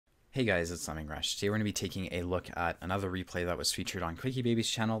Hey guys, it's Lemmingrus. Today we're going to be taking a look at another replay that was featured on QuickyBaby's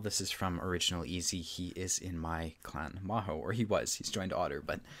channel. This is from Original Easy. He is in my clan, Maho, or he was. He's joined Otter,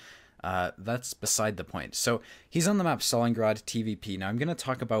 but that's beside the point. So he's on the map Stalingrad TVP. Now I'm going to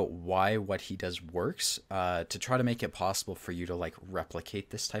talk about why what he does works to try to make it possible for you to like replicate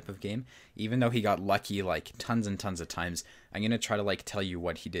this type of game. Even though he got lucky like tons and tons of times, I'm going to try to like tell you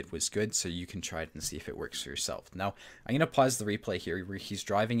what he did was good so you can try it and see if it works for yourself. Now I'm going to pause the replay here where he's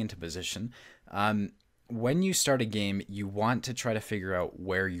driving into position. When you start a game, you want to try to figure out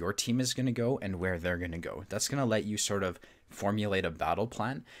where your team is going to go and where they're going to go. That's going to let you sort of formulate a battle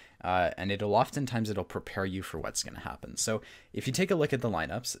plan, and it'll prepare you for what's going to happen. So if you take a look at the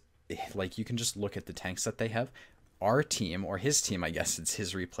lineups, like you can just look at the tanks that they have. Our team, or his team, I guess it's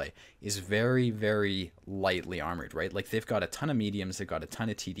his replay, is very, very lightly armored, right? Like they've got a ton of mediums, they've got a ton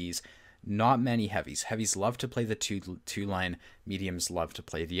of TDs, not many heavies. Heavies love to play the two line, mediums love to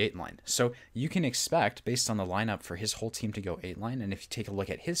play the 8 line. So you can expect, based on the lineup, for his whole team to go 8 line. And if you take a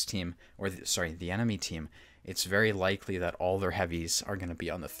look at his team, or the enemy team, it's very likely that all their heavies are going to be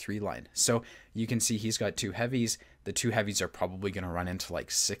on the 3 line. So you can see he's got 2 heavies. The 2 heavies are probably going to run into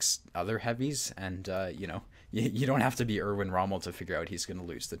like 6 other heavies. And, you don't have to be Erwin Rommel to figure out he's going to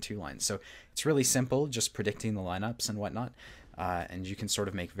lose the 2 lines. So it's really simple, just predicting the lineups and whatnot. And you can sort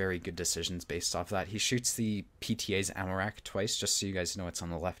of make very good decisions based off that. He shoots the PTA's Amarak twice, just so you guys know it's on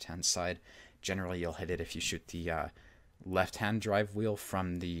the left-hand side. Generally, you'll hit it if you shoot the left-hand drive wheel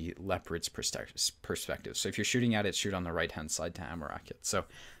from the Leopard's perspective. So if you're shooting at it, shoot on the right-hand side to Amarak it. So,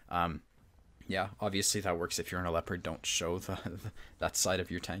 yeah, obviously that works if you're in a Leopard. Don't show that side of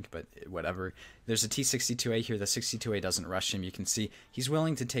your tank, but whatever. There's a T62A here. The 62A doesn't rush him. You can see he's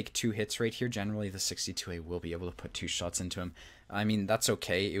willing to take 2 hits right here. Generally, the 62A will be able to put 2 shots into him. I mean, that's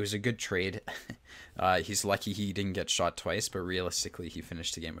okay. It was a good trade. He's lucky he didn't get shot twice, but realistically, he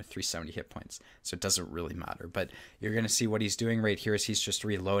finished the game with 370 hit points, so it doesn't really matter. But you're going to see what he's doing right here is he's just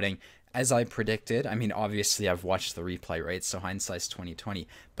reloading. As I predicted, I mean, obviously I've watched the replay, right? So hindsight's 20/20.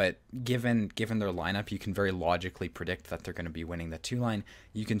 But given their lineup, you can very logically predict that they're going to be winning the 2 line.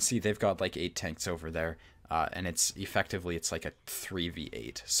 You can see they've got like 8 tanks over there, and it's like a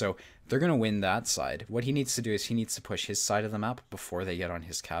 3v8. So they're going to win that side. What he needs to do is he needs to push his side of the map before they get on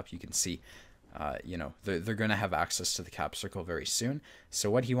his cap. You can see, they're going to have access to the cap circle very soon. So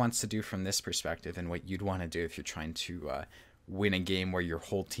what he wants to do from this perspective, and what you'd want to do if you're trying to win a game where your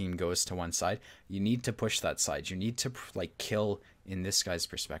whole team goes to one side, you need to push that side. You need to like kill, in this guy's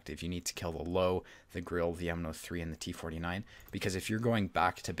perspective, you need to kill the low, the grill, the M03, and the T49, because if you're going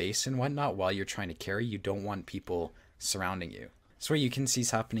back to base and whatnot while you're trying to carry, you don't want people surrounding you. So what you can see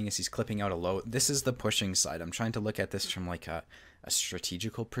is happening is he's clipping out a low. This is the pushing side. I'm trying to look at this from like a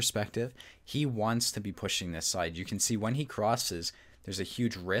strategical perspective. He wants to be pushing this side. You can see when he crosses, there's a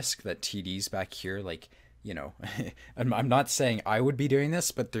huge risk that TD's back here, like, I'm not saying I would be doing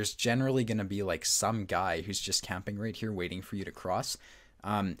this, but there's generally going to be like some guy who's just camping right here waiting for you to cross.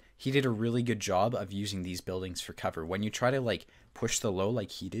 He did a really good job of using these buildings for cover. When you try to like push the low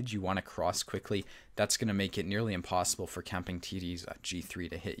like he did, you want to cross quickly. That's going to make it nearly impossible for camping TDs at G3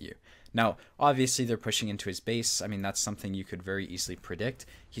 to hit you. Now, obviously they're pushing into his base. I mean, that's something you could very easily predict.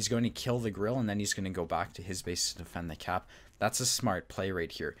 He's going to kill the grill and then he's going to go back to his base to defend the cap. That's a smart play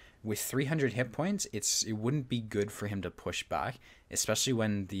right here. With 300 hit points, it wouldn't be good for him to push back, especially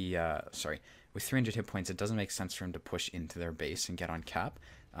when with 300 hit points, it doesn't make sense for him to push into their base and get on cap,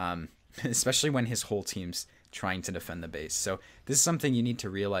 especially when his whole team's trying to defend the base. So this is something you need to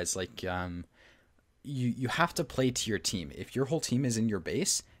realize, like, you have to play to your team. If your whole team is in your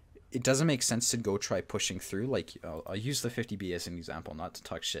base, it doesn't make sense to go try pushing through. Like, I'll use the 50B as an example, not to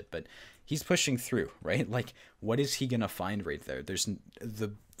talk shit, but he's pushing through, right? Like, what is he gonna find right there? There's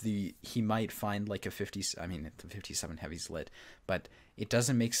he might find like a 50. I mean, the 57 heavy's lit, but it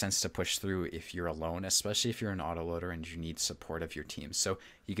doesn't make sense to push through if you're alone, especially if you're an autoloader and you need support of your team. So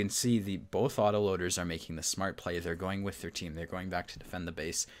you can see both autoloaders are making the smart play. They're going with their team. They're going back to defend the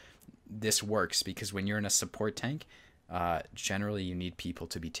base. This works because when you're in a support tank, generally you need people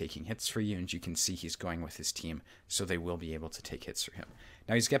to be taking hits for you, and you can see he's going with his team, so they will be able to take hits for him.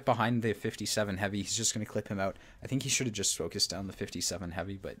 Now he's get behind the 57 heavy. He's just going to clip him out. I think he should have just focused down the 57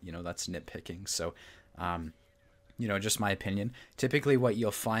 heavy, but that's nitpicking. So just my opinion. Typically what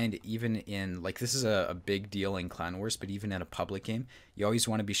you'll find, even in, like, this is a big deal in Clan Wars, but even in a public game, you always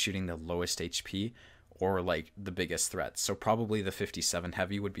want to be shooting the lowest HP or like the biggest threat. So probably the 57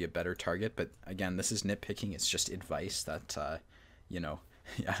 heavy would be a better target, but again, this is nitpicking. It's just advice that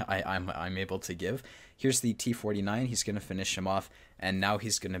I'm able to give. Here's the T49. He's going to finish him off, and now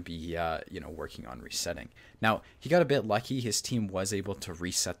he's going to be, you know, working on resetting. Now, he got a bit lucky. His team was able to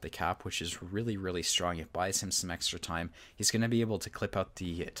reset the cap, which is really, really strong. It buys him some extra time. He's going to be able to clip out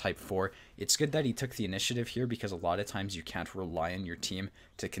the Type 4. It's good that he took the initiative here, because a lot of times you can't rely on your team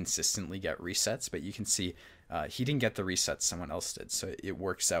to consistently get resets, but you can see he didn't get the resets, someone else did, so it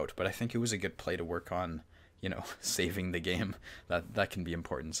works out. But I think it was a good play to work on, you know, saving the game. That can be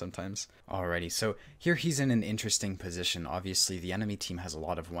important sometimes. Alrighty, so here he's in an interesting position. Obviously, the enemy team has a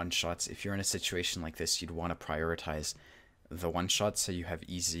lot of one-shots. If you're in a situation like this, you'd want to prioritize the one-shots so you have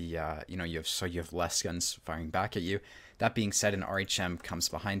easy, you know, you have less guns firing back at you. That being said, an RHM comes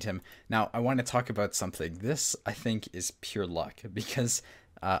behind him. Now, I want to talk about something. This, I think, is pure luck, because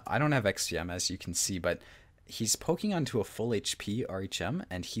I don't have XVM, as you can see, but he's poking onto a full HP RHM,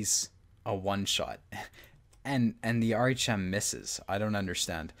 and he's a one-shot. And the RHM misses. I don't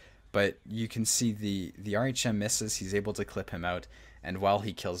understand. But you can see the RHM misses. He's able to clip him out. And while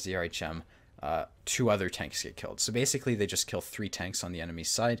he kills the RHM, 2 other tanks get killed. So basically they just kill 3 tanks on the enemy's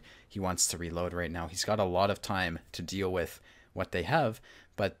side. He wants to reload right now. He's got a lot of time to deal with what they have.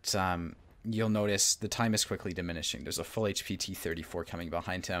 But you'll notice the time is quickly diminishing. There's a full HP T-34 coming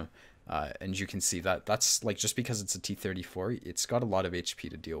behind him. And you can see that that's like, just because it's a T-34, it's got a lot of HP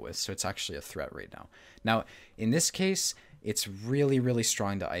to deal with, so it's actually a threat right now. Now, in this case, it's really, really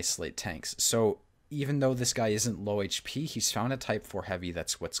strong to isolate tanks. So even though this guy isn't low HP, he's found a Type 4 heavy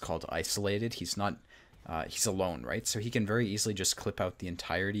that's what's called isolated. He's not, he's alone, right? So he can very easily just clip out the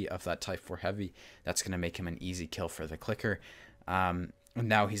entirety of that Type 4 heavy. That's going to make him an easy kill for the clicker.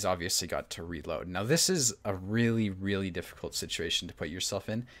 Now he's obviously got to reload. Now this is a really, really difficult situation to put yourself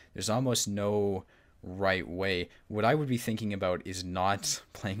in. There's almost no right way. What I would be thinking about is not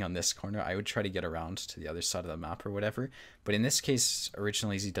playing on this corner. I would try to get around to the other side of the map or whatever. But in this case,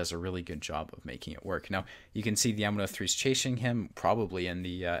 Original Easy does a really good job of making it work. Now you can see the M103 is chasing him, probably, and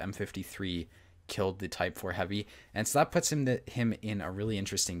the M53 killed the Type 4 heavy, and so that puts him in a really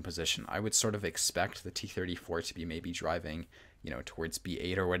interesting position. I would sort of expect the T-34 to be maybe driving, you know, towards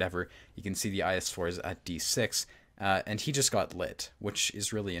B8 or whatever. You can see the IS-4 is at D6, and he just got lit, which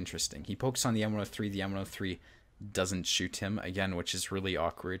is really interesting. He pokes on the M103, the M103 doesn't shoot him again, which is really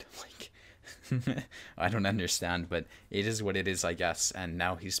awkward. Like, I don't understand, but it is what it is, I guess. And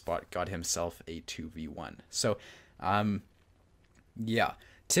now he's got himself a 2v1. So, yeah.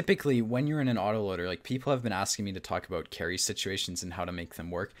 Typically, when you're in an autoloader, like, people have been asking me to talk about carry situations and how to make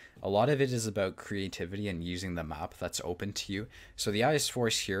them work. A lot of it is about creativity and using the map that's open to you. So the IS-4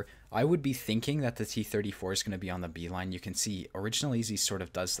 is here. I would be thinking that the T-34 is going to be on the B line. You can see Original Easy sort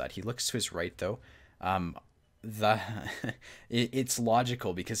of does that. He looks to his right, though. It's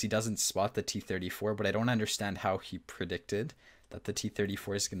logical because he doesn't spot the T-34, but I don't understand how he predicted that the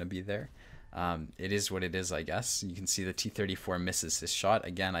T-34 is going to be there. It is what it is, I guess. You can see the T-34 misses his shot.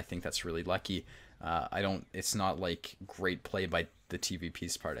 Again, I think that's really lucky. It's not like great play by the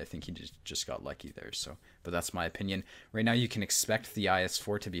TVP's part. I think he just got lucky there. So, but that's my opinion. Right now, you can expect the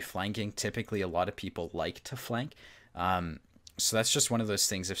IS-4 to be flanking. Typically, a lot of people like to flank. So that's just one of those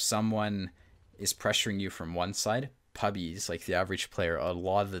things. If someone is pressuring you from one side, pubbies, like the average player, a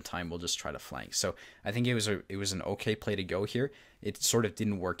lot of the time will just try to flank. So I think it was an okay play to go here. It sort of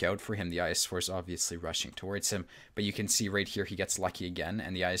didn't work out for him. The IS-4 is obviously rushing towards him, but you can see right here he gets lucky again,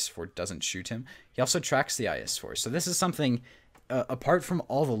 and the IS-4 doesn't shoot him. He also tracks the IS-4. So this is something, apart from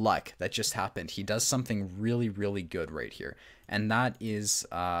all the luck that just happened, he does something really, really good right here, and that is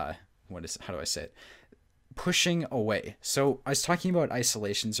how do I say it? Pushing away. So I was talking about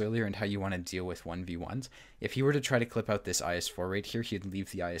isolations earlier and how you want to deal with 1v1s. If he were to try to clip out this IS-4 right here, he'd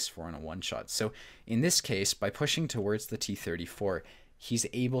leave the IS-4 on a one-shot. So in this case, by pushing towards the T-34, he's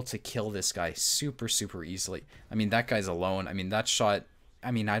able to kill this guy super, super easily. I mean, that guy's alone. I mean, that shot,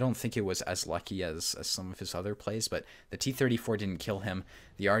 I mean, I don't think it was as lucky as some of his other plays, but the T-34 didn't kill him.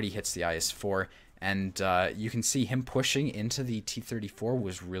 The arty hits the IS-4. And you can see him pushing into the T-34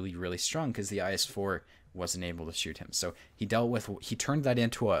 was really, really strong because the IS-4 wasn't able to shoot him. So he turned that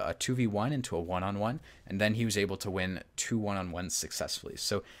into a 2v1, into a one-on-one, and then he was able to win 2 one-on-ones successfully.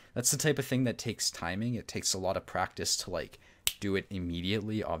 So that's the type of thing that takes timing. It takes a lot of practice to like do it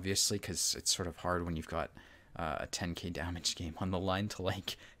immediately, obviously, because it's sort of hard when you've got a 10k damage game on the line to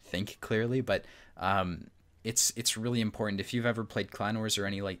like think clearly. But it's really important. If you've ever played Clan Wars or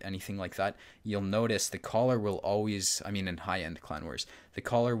anything like that, you'll notice the caller will always, I mean, in high-end Clan Wars, the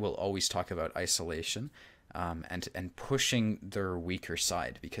caller will always talk about isolation and pushing their weaker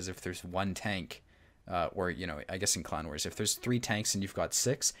side, because if there's one tank or, you know, I guess in Clan Wars, if there's 3 tanks and you've got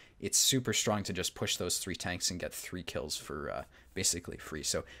 6, it's super strong to just push those 3 tanks and get 3 kills for basically free.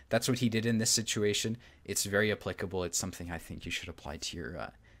 So that's what he did in this situation. It's very applicable. It's something I think you should apply to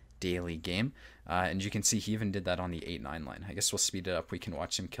your daily game. And you can see he even did that on the 8-9 line. I guess we'll speed it up. We can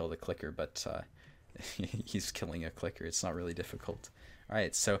watch him kill the clicker, but he's killing a clicker. It's not really difficult. All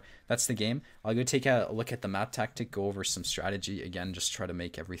right, so that's the game. I'll go take a look at the map tactic, go over some strategy. Again, just try to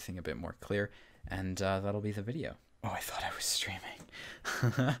make everything a bit more clear. And that'll be the video. Oh, I thought I was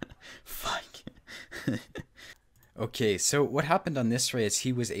streaming. Fuck. Okay, so what happened on this raid is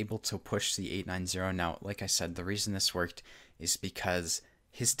he was able to push the 890. Now, like I said, the reason this worked is because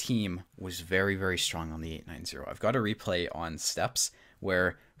his team was very, very strong on the 890. I've got a replay on steps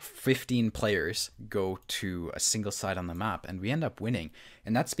where 15 players go to a single side on the map and we end up winning.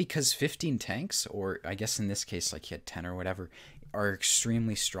 And that's because 15 tanks, or I guess in this case, like he had 10 or whatever, are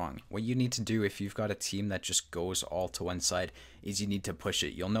extremely strong. What you need to do if you've got a team that just goes all to one side is you need to push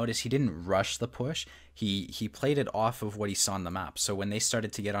it. You'll notice he didn't rush the push. He played it off of what he saw on the map. So when they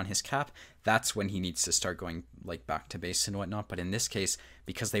started to get on his cap, that's when he needs to start going like back to base and whatnot. But in this case,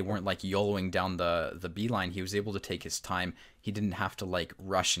 because they weren't like YOLOing down the B line, he was able to take his time. He didn't have to like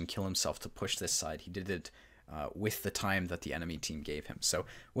rush and kill himself to push this side. He did it with the time that the enemy team gave him. So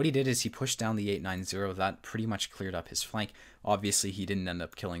what he did is he pushed down the 890. That pretty much cleared up his flank. Obviously, he didn't end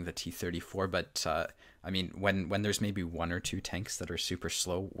up killing the T-34, but I mean, when there's maybe 1 or 2 tanks that are super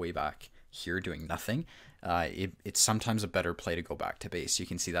slow way back here doing nothing, it's sometimes a better play to go back to base. You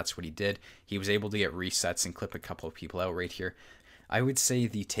can see that's what he did. He was able to get resets and clip a couple of people out right here. I would say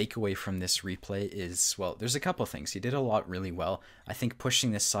the takeaway from this replay is, well, there's a couple of things. He did a lot really well. I think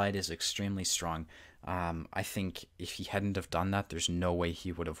pushing this side is extremely strong. I think if he hadn't have done that, there's no way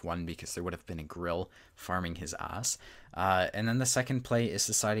he would have won because there would have been a grill farming his ass. And then the second play is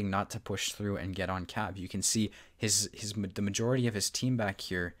deciding not to push through and get on cab. You can see the majority of his team back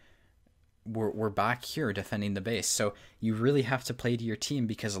here were back here defending the base. So you really have to play to your team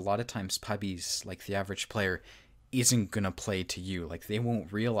because a lot of times pubbies, like the average player, isn't going to play to you. Like they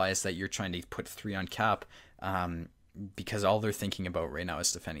won't realize that you're trying to put 3 on cap because all they're thinking about right now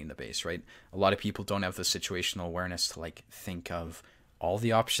is defending the base, right? A lot of people don't have the situational awareness to like think of all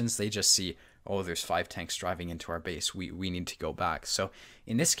the options. They just see, oh, there's 5 tanks driving into our base. We need to go back. So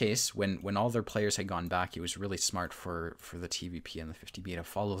in this case, when all their players had gone back, it was really smart for the TVP and the 50B to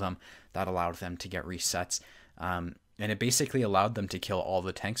follow them. That allowed them to get resets. And it basically allowed them to kill all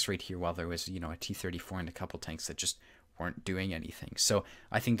the tanks right here while there was, you know, a T-34 and a couple tanks that just weren't doing anything. So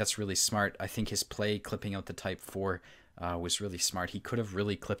I think that's really smart. I think his play clipping out the Type 4 was really smart. He could have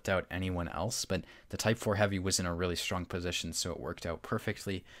really clipped out anyone else, but the Type 4 Heavy was in a really strong position, so it worked out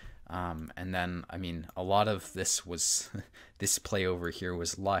perfectly. And then, I mean, a lot of this was, this play over here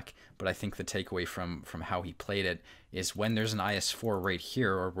was luck, but I think the takeaway from how he played it is when there's an IS-4 right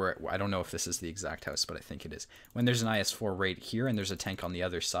here, or where, I don't know if this is the exact house, but I think it is. When there's an IS-4 right here and there's a tank on the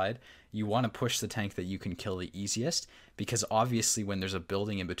other side, you want to push the tank that you can kill the easiest, because obviously when there's a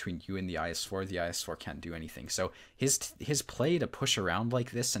building in between you and the IS-4 can't do anything. So his play to push around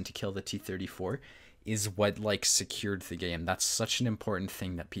like this and to kill the T-34 is what like secured the game. That's such an important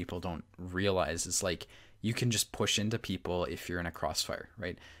thing that people don't realize, is like you can just push into people if you're in a crossfire,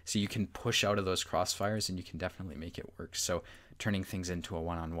 right? So you can push out of those crossfires and you can definitely make it work. So turning things into a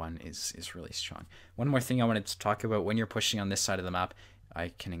one-on-one is really strong. One more thing I wanted to talk about: when you're pushing on this side of the map, I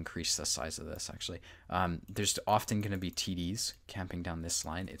can increase the size of this actually. There's often going to be TDs camping down this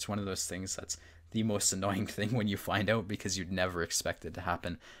line. It's one of those things that's the most annoying thing when you find out, because you'd never expect it to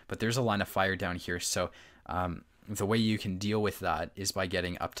happen. But there's a line of fire down here, so the way you can deal with that is by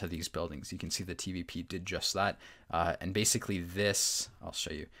getting up to these buildings. You can see the TVP did just that, and basically this, I'll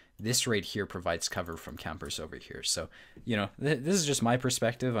show you, this right here provides cover from campers over here. So, you know, this is just my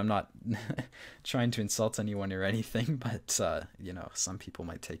perspective. I'm not trying to insult anyone or anything, but, you know, some people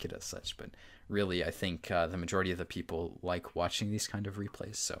might take it as such. But really, I think the majority of the people like watching these kind of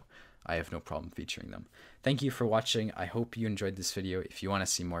replays, so I have no problem featuring them. Thank you for watching. I hope you enjoyed this video. If you want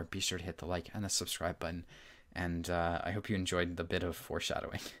to see more, be sure to hit the like and the subscribe button. And I hope you enjoyed the bit of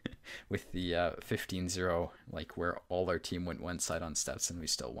foreshadowing with the 15-0, like where all our team went one side on steps and we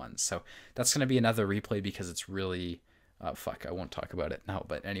still won. So that's going to be another replay because it's really, fuck, I won't talk about it now.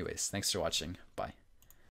 But anyways, thanks for watching. Bye.